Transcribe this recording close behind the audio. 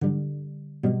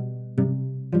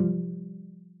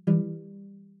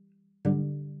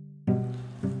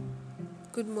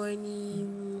Good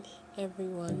morning,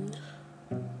 everyone.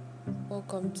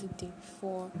 Welcome to day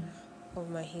 4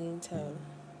 of my healing time.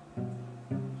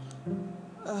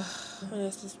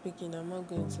 Honestly speaking, I'm not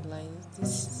going to lie.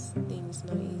 This thing is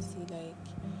not easy.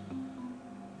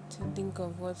 To think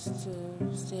of what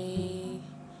to say.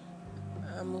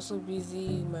 I'm also busy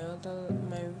in my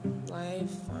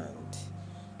life, and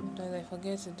sometimes I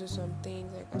forget to do some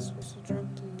things. Like I'm supposed to drop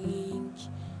the link,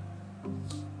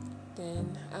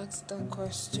 then ask that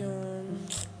question.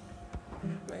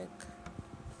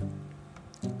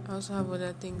 I also have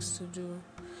other things to do.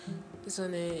 This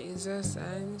one is just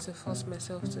I need to force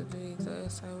myself to do it, or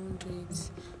else I won't do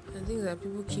it. And things that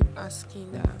people keep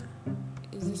asking that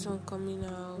is this one coming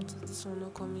out? Is this one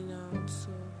not coming out? So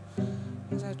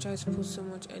as I try to put so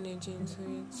much energy into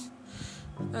it.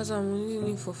 That's why I'm only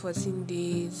doing it for 14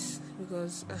 days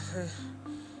because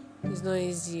it's not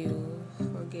easy. You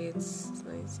forget. It's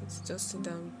not easy. It's just sit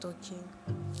down talking.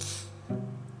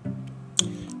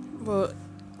 But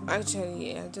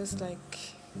actually, I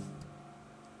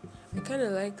kind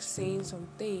of like saying some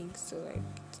things, so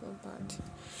it's not bad.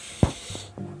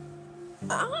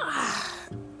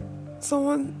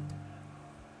 Someone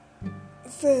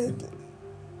said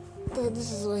that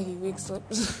this is what he wakes up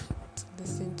to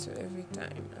listen to every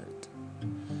time, and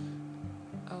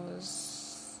I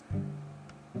was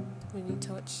really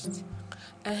touched.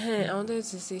 I wanted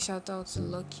to say shout out to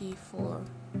Lucky for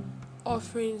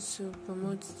offering to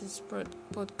promote this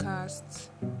podcast.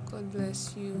 God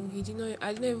bless you.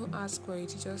 I didn't even ask for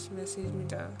it. He just messaged me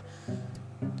that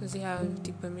does he have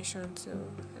the permission to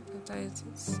advertise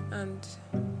it, and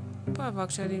people have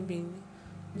actually been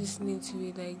listening to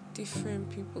it, like different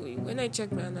people. When I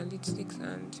checked my analytics,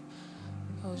 and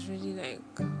I was really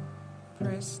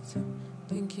impressed.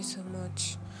 Thank you so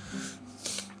much.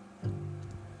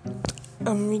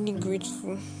 I'm really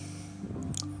grateful.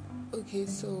 Okay,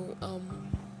 so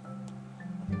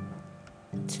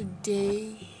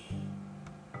today,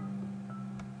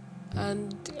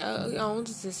 and I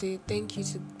wanted to say thank you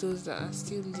to those that are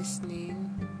still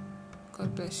listening.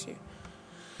 God bless you.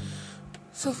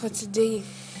 So for today,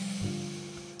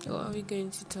 what are we going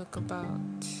to talk about?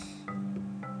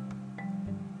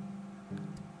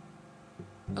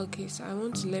 Okay, so I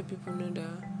want to let people know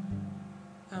that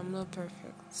I'm not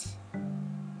perfect.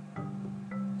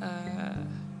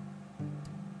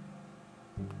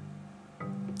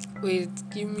 Wait,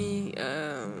 give me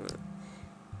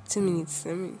 2 minutes.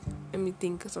 Let me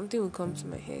think. Something will come to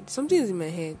my head. Something is in my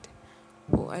head,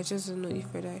 but I just don't know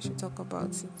if whether I should talk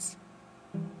about it.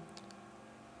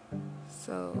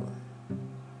 So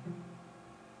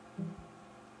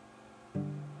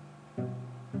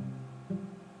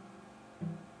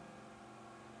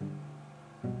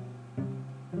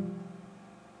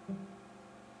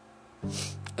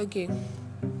okay,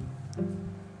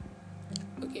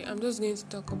 I'm just going to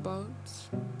talk about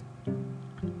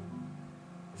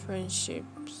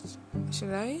friendships.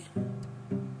 Should I?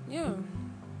 Yeah.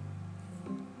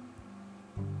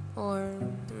 Or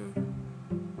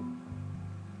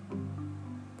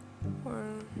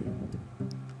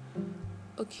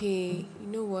okay, you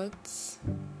know what?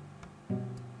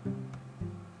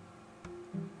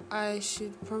 I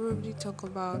should probably talk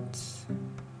about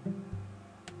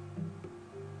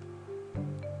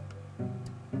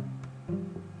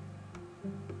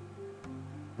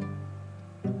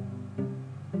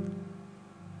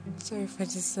sorry for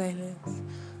the silence.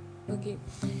 Okay.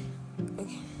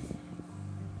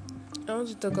 I want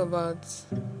to talk about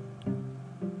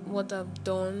what I've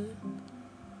done,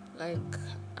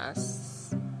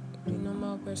 as a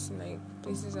normal person,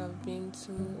 places I've been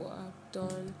to, what I've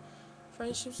done.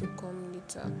 Friendships will come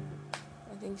later.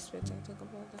 I think it's better I talk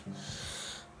about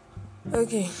that.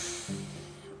 Okay.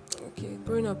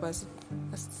 Growing up as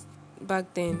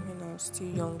back then when I was still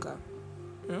younger,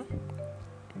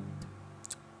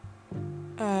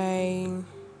 I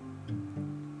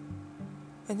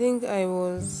think I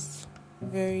was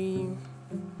very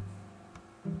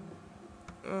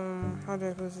how do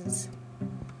I put it?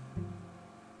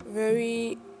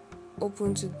 Very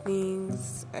open to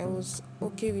things. I was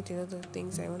okay with a lot of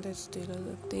things. I wanted to do a lot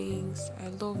of things. I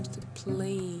loved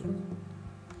playing.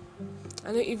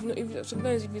 I know if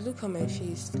sometimes if you look at my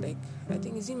face, I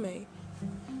think it's in my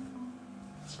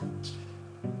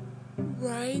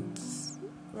right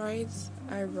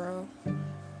eyebrow,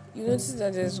 you notice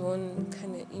that there's one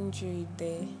kind of injury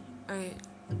there. I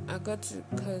got it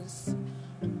because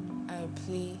I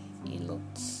play a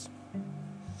lot.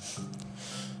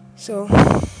 So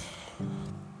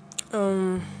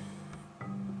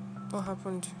what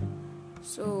happened?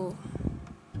 So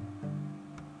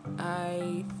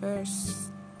I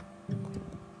first,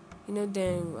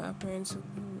 Then our parents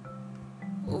would be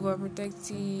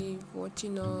overprotective,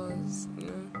 watching us.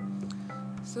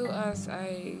 So as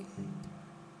I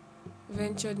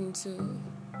ventured into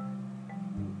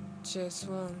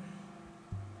JS1,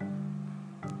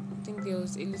 I think there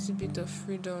was a little bit of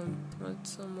freedom, not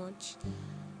so much.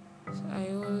 So I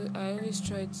always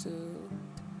try to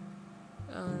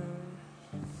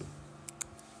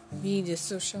be the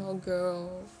social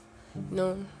girl,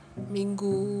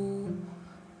 mingle,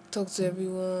 talk to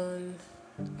everyone.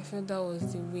 I felt that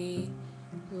was the way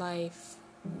life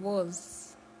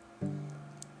was.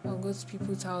 I'll go to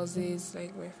people's houses,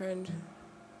 like my friend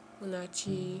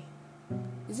Munachi.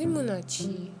 Is it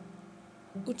Munachi?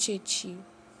 Uchechi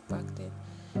back then.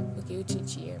 Okay,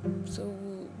 Uchechi, yeah. So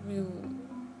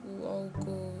we'll all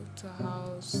go to a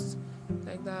house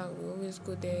like that. We always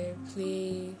go there,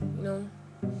 play.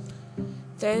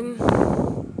 Then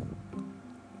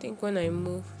I think when I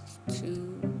moved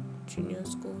to junior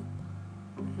school,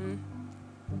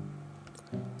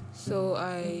 so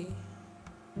I'm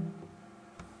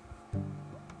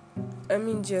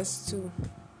in just two.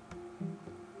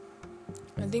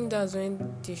 I think that's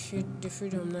when the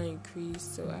freedom now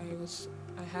increased. So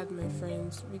I had my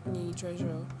friends, Whitney,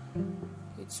 Treasure,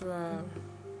 Itura,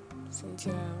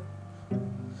 Cynthia.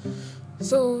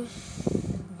 So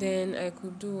then I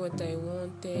could do what I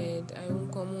wanted. I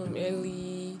won't come home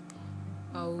early.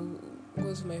 I'll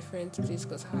go to my friend's place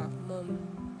because her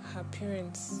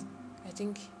parents, I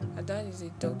think her dad is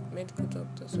a medical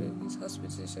doctor, so his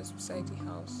hospital is just beside the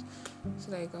house.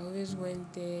 So like I always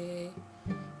went there.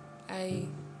 I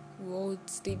would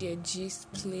stay there,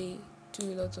 gist, play,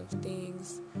 do a lot of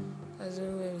things. As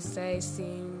when we were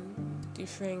sizing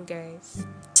different guys.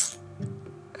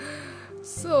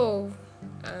 So,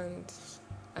 and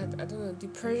I don't know, the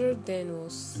pressure then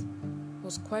was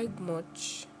quite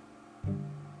much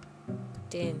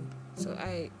then. So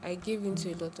I gave into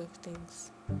a lot of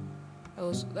things.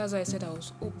 That's why I said I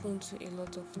was open to a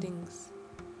lot of things.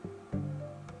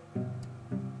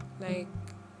 Like,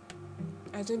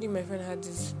 I don't think my friend had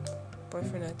this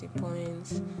boyfriend at a point,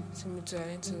 so me too,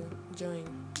 I had to join.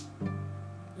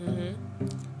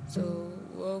 So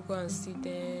we'll go and see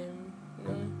them,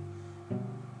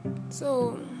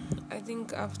 So I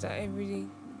think after every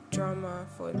drama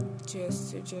for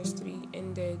JS2, JS3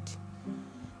 ended,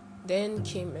 then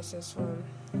came SS1.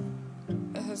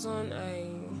 SS1, I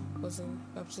was in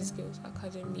Baptist Girls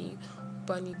Academy,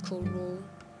 Bani Koro,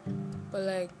 but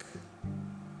like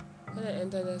when I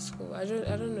entered that school, I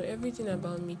don't know, everything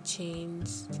about me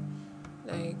changed.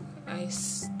 Like I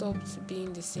stopped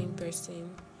being the same person.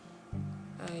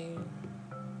 I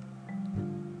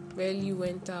rarely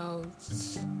went out.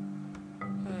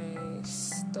 I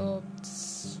stopped,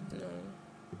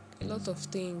 a lot of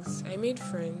things. I made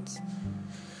friends.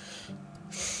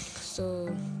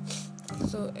 So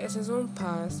SS1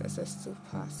 passed, SS2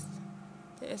 passed.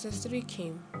 Then SS3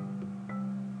 came.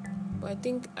 But I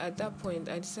think at that point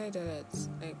I decided that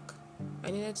I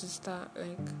needed to start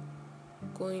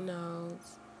going out,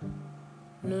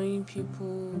 knowing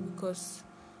people, because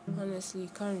honestly you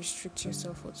can't restrict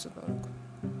yourself for too long.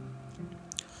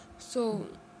 So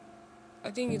I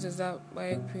think it was that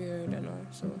work period and all.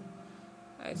 So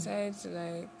I decided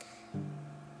to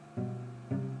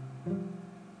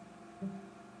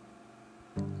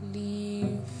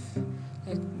leave.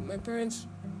 Like my parents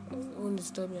won't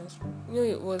disturb me as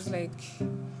it was like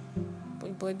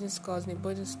boarding school,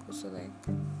 so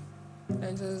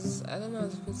and it was, I don't know how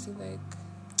to put it,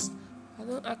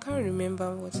 I can't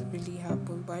remember what really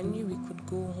happened, but I knew we could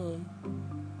go home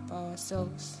by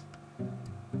ourselves.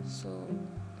 So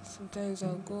sometimes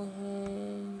I'll go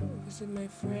home, visit my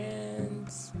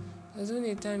friends. There was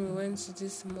only a time we went to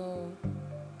this mall,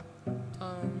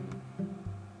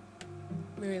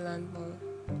 Maryland Mall.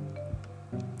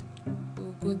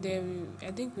 We'll go there.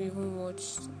 I think we even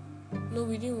watched. No,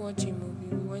 we didn't watch a movie.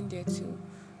 We went there to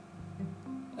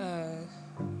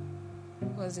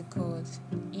what's it called?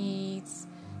 Eat.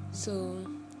 So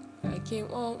I came.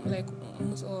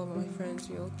 Almost all of my friends,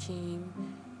 we all came.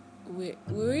 We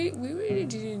really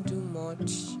didn't do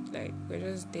much. Like we're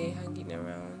just there hanging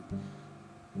around.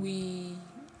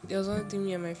 There was one thing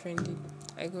me and my friend did.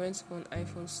 I went to an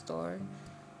iPhone store.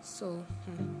 So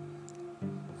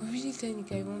we really telling the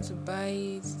guy we want to buy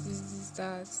it, this,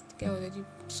 that. The guy was already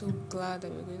so glad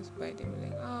that we were going to buy them. We're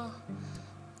like,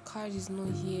 card is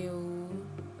not here.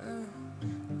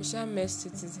 We shall messed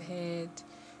with his head.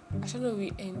 I don't know,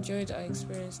 we enjoyed our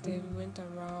experience there. We went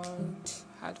around,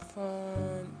 had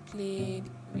fun, played,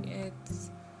 we ate,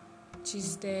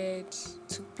 gisted,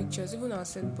 took pictures. Even our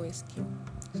set boys came,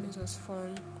 so it was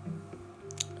fun.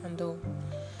 and all.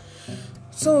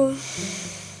 So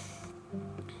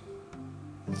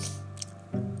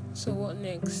what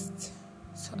next?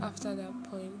 So after that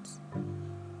point,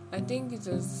 I think it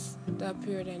was that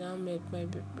period I now met my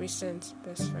recent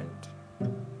best friend.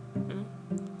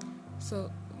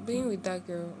 So being with that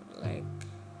girl, like,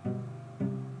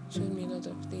 showed me a lot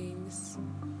of things.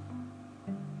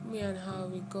 Me and her,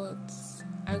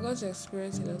 I got to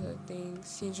experience a lot of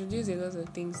things. She introduced a lot of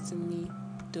things to me,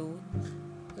 though.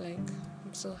 Like,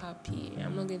 I'm so happy.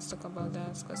 I'm not going to talk about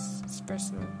that because it's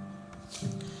personal.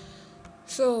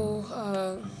 So,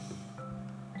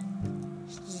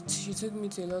 she took me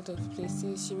to a lot of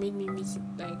places. She made me meet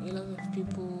like a lot of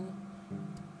people.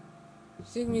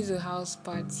 She took me to house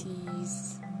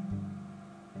parties.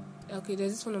 Okay,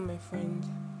 there's this one of my friends,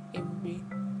 Ebube.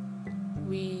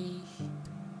 We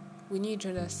knew each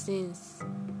other since,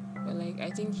 but like I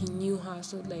think he knew her,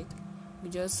 so like we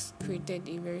just created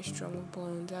a very strong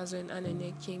bond. That's when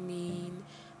Anene came in,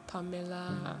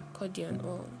 Pamela, Cody, and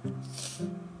all.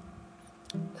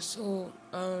 So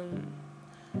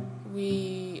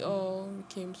we all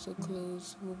became so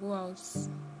close. We'll go out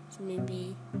to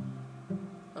maybe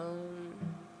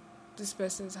this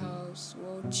person's house,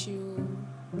 we'll chill,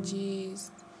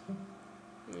 gist,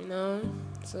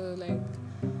 So like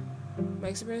my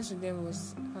experience with them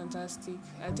was fantastic.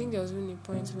 I think there was even a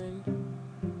point when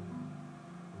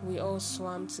we all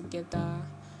swam together.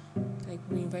 Like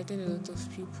we invited a lot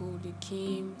of people. They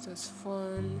came. It was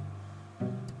fun.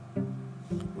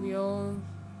 We all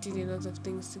did a lot of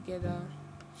things together.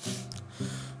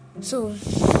 So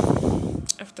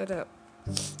after that,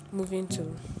 moving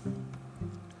to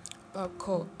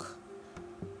Babcock.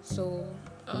 So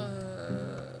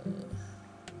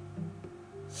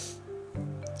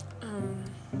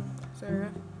sorry,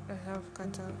 I have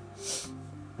kata.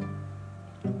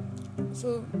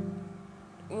 So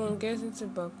when getting to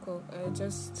Babcock, I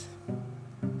just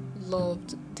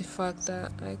loved the fact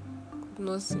that I could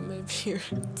not see my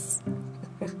parents.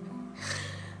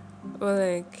 But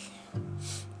like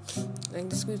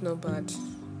the school is not bad.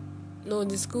 No,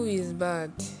 the school is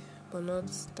bad, but not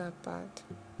that bad.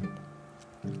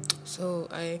 So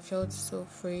I felt so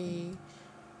free.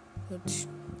 But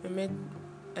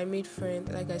I made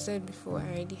friends. Like I said before, I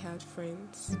already had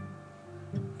friends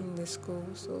in the school,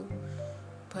 so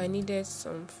but I needed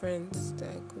some friends that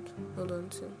I could hold on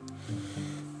to.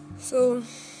 So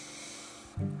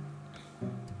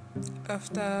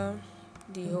after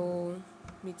the whole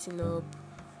meeting up,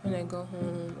 when I got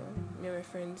home, me and my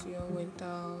friends, we all went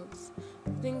out. I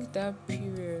think that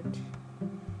period,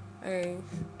 I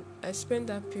spent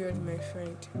that period with my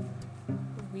friend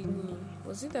Whitney.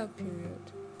 Was it that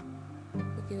period?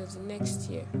 Okay, it was the next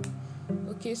year.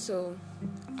 Okay, so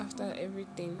after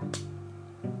everything,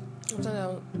 after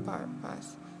that part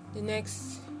passed, the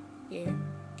next year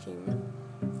came.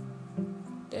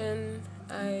 Then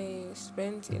I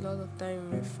spent a lot of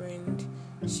time with my friend.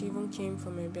 She even came for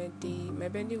my birthday. My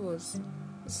birthday was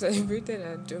celebrated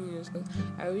at Domino's because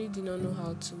I really did not know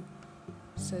how to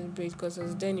celebrate because I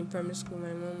was then in primary school.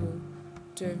 My mom would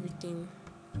do everything.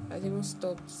 I even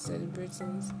stopped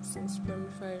celebrating since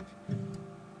primary 5.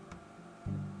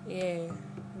 Yeah,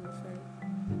 primary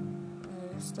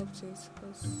 5. I stopped it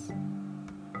because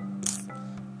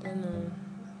then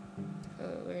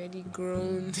already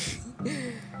grown.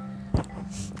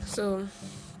 So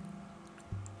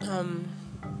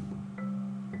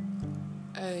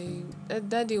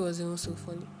that day was even so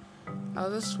funny. I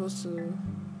was just supposed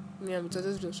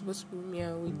to supposed to be me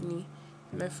and Whitney.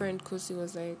 My friend Kosi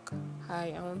was like,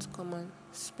 "Hi, I want to come and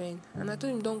spend," and I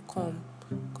told him don't come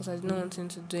because I didn't want him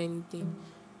to do anything.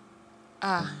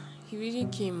 He really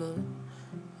came on,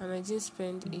 and I didn't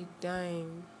spend a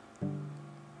dime.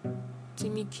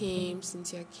 Timmy came,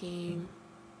 Cynthia came,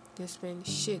 didn't spend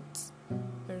shit.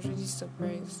 I was really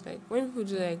surprised. Like when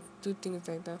people do things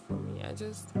like that for me, I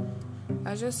just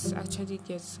actually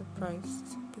get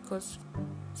surprised because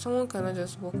someone cannot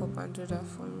just walk up and do that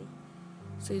for me.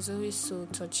 So it's always so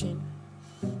touching.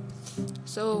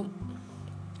 So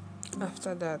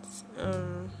after that,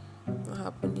 what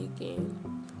happened again?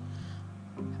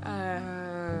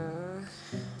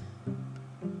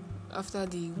 After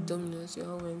the Domino's, we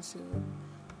all went to.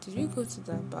 Did we go to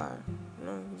that bar?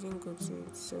 No, we didn't go to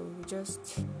it. So we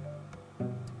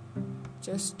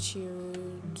just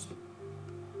chilled.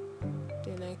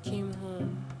 Then I came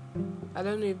home. I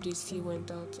don't know if they still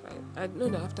went out. I know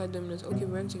that after Domino's, we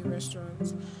went to a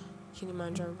restaurant,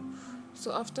 Kilimanjaro.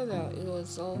 So after that, it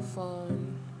was all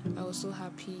fun. I was so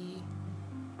happy.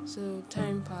 So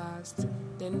time passed.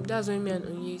 Then that's when me and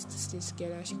Onye used to stay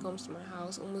together. She comes to my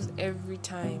house almost every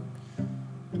time.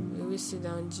 We always sit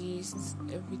down, gist,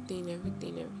 everything.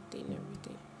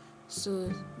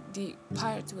 So the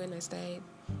part when I started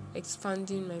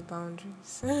expanding my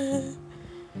boundaries.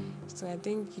 So I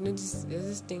think there's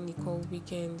this thing they call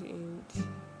weekend in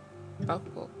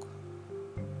Babcock.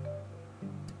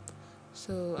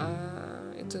 So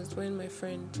it was when my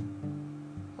friend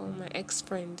or my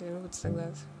ex-friend, what's like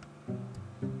that,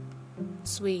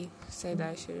 Sway, said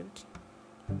I should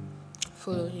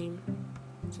follow him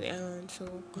to the island. So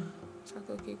it's like,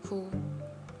 okay, cool.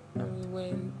 And we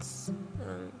went,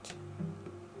 and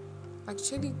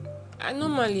actually I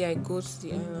go to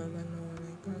the island and all,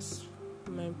 like, as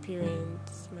my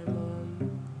parents, my mom,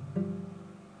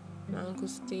 my uncle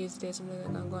stays there. Sometimes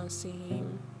I can go and see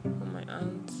him, or my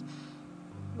aunt,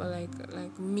 but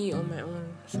like me on my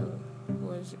own. So it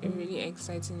was a really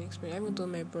exciting experience. I even told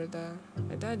my brother.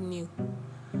 My dad knew.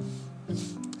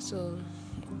 So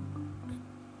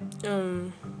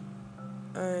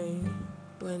I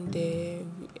went there.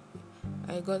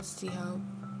 I got to see how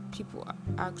people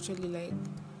actually like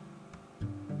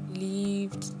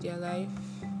lived their life.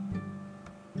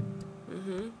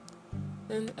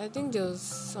 And I think there was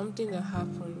something that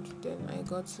happened. Then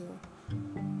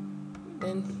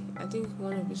I think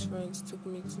one of his friends took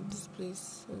me to this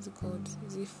place. What's it called?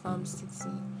 Is it Farm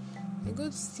City? I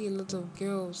got to see a lot of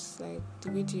girls, like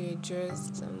the way they were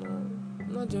dressed and all.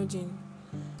 I'm not judging.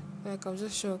 Like, I was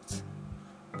just shocked.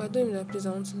 But I don't even that place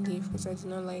I want to leave because I did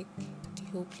not like the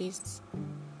whole place.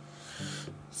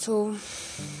 So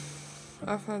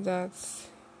after that,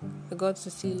 I got to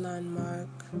see Landmark.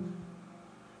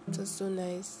 It was so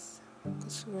nice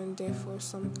because we went there for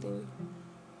something,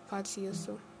 party or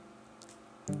so.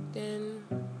 Then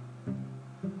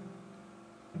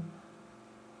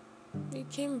we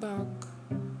came back.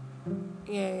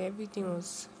 Yeah, everything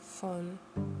was fun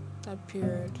that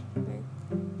period. Like,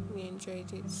 we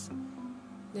enjoyed it.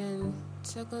 Then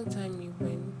second time we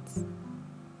went,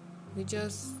 we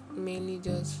just mainly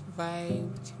just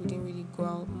vibed. We didn't really go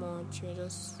out much. We were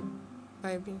just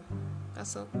vibing.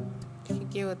 That's all. If you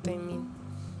get what I mean.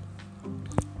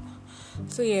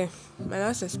 So yeah, my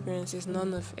last experience is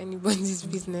none of anybody's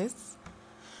business.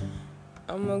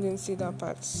 I'm not going to say that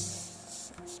part.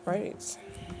 It's private.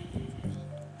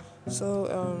 So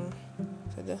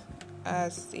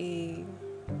as a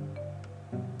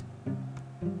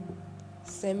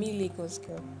semi-Lagos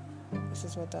girl, this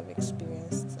is what I've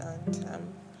experienced, and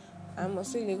I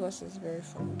must say Lagos is very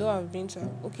fun. Though I've been to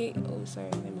let me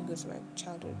go to my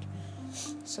childhood.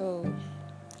 So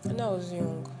when I was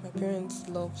young, my parents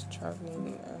loved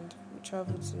traveling, and we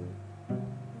traveled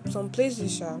to some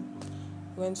places.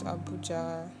 We went to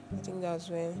Abuja. I think that was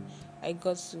when I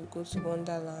got to go to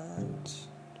Wonderland.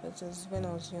 That was when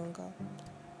I was younger.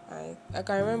 I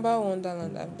can remember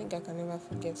Wonderland. I think I can never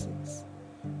forget it.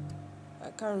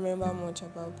 I can't remember much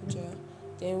about Abuja.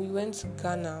 Then we went to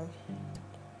Ghana.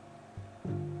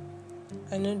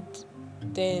 I know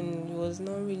then it was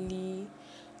not really...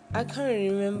 I can't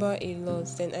remember a lot.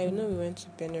 Then I know we went to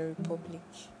Benin Republic.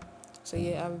 So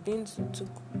yeah, I've been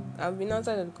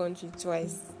outside of the country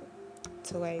twice.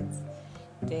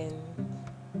 Then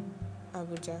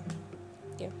Abuja.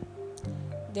 Yeah.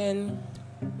 Then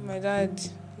my dad,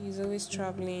 he's always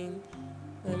traveling.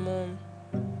 My mom,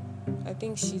 I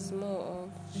think she's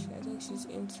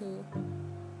into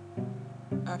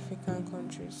African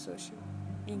countries. So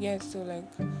you get to like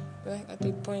at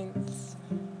a point,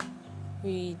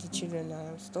 we the children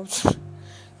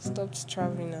stopped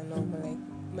traveling and all. But like,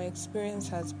 my experience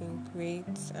has been great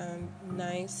and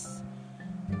nice.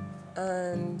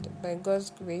 And by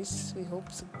God's grace, we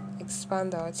hope to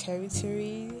expand our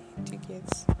territory to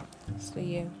get. So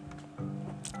yeah,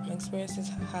 my experiences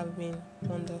have been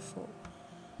wonderful.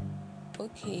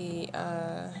 Okay,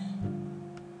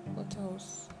 what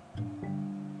else?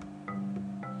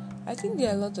 I think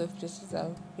there are a lot of places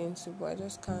I've been to, but I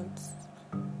just can't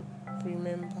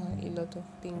remember a lot of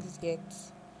things yet.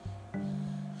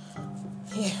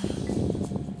 Yeah.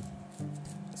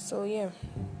 So yeah,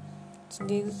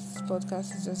 today's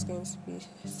podcast is just going to be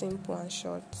simple and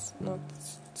short, not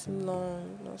too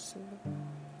long,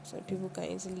 so people can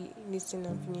easily listen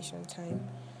and finish on time.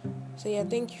 So yeah,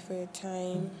 thank you for your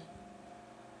time.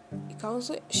 You can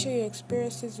also share your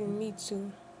experiences with me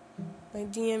too. My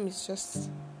DM is just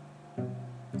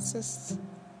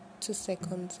 2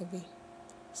 seconds away.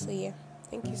 So yeah,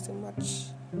 thank you so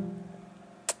much.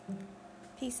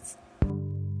 Peace.